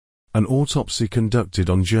An autopsy conducted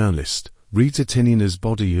on journalist Rita Tinina's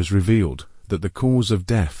body has revealed that the cause of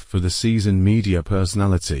death for the seasoned media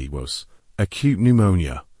personality was acute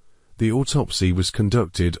pneumonia. The autopsy was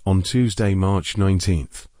conducted on Tuesday, March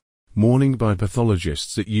 19th. Morning by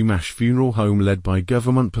pathologists at UMash Funeral Home led by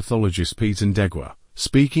government pathologist Pete Ndegwa.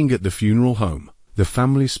 Speaking at the funeral home, the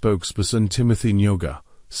family spokesperson Timothy Nyoga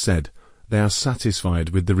said they are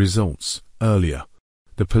satisfied with the results. Earlier,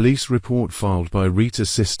 the police report filed by Rita's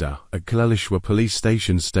sister at Kaleshwa police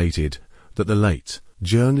station stated that the late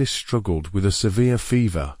journalist struggled with a severe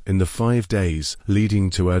fever in the 5 days leading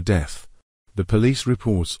to her death. The police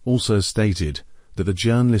reports also stated that the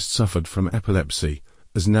journalist suffered from epilepsy,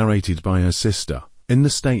 as narrated by her sister. In the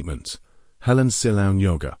statement, Helen Silau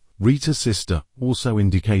Nyoga, Rita's sister, also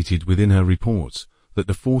indicated within her report that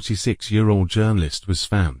the 46-year-old journalist was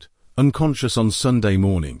found unconscious on Sunday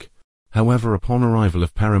morning. However, upon arrival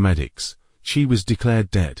of paramedics, she was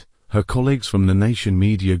declared dead. Her colleagues from the Nation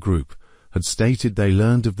Media Group had stated they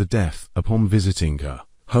learned of the death upon visiting her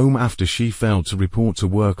home after she failed to report to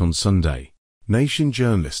work on Sunday. Nation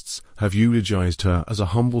journalists have eulogized her as a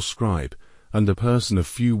humble scribe and a person of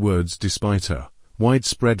few words despite her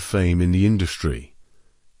widespread fame in the industry.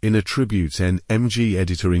 In a tribute, NMG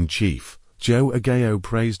editor-in-chief Joe Agayo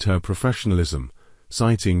praised her professionalism,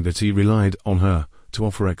 citing that he relied on her to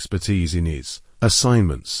offer expertise in his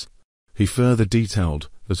assignments. He further detailed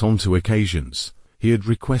that on 2 occasions, he had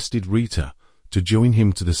requested Rita to join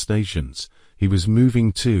him to the stations he was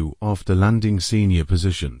moving to after landing senior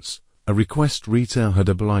positions, a request Rita had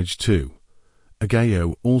obliged to.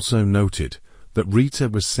 Agayo also noted that Rita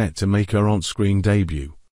was set to make her on-screen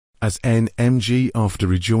debut as NMG after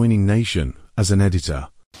rejoining Nation as an editor.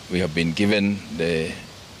 We have been given the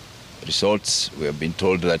results. We have been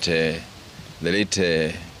told that the late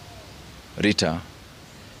Rita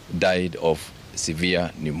died of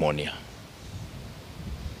severe pneumonia.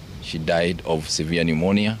 She died of severe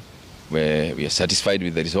pneumonia. We are satisfied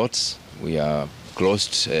with the results. We are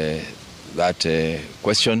closed that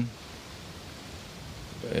question.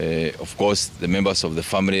 Of course, the members of the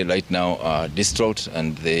family right now are distraught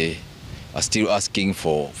and they are still asking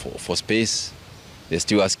for space. They're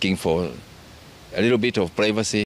still asking for a little bit of privacy.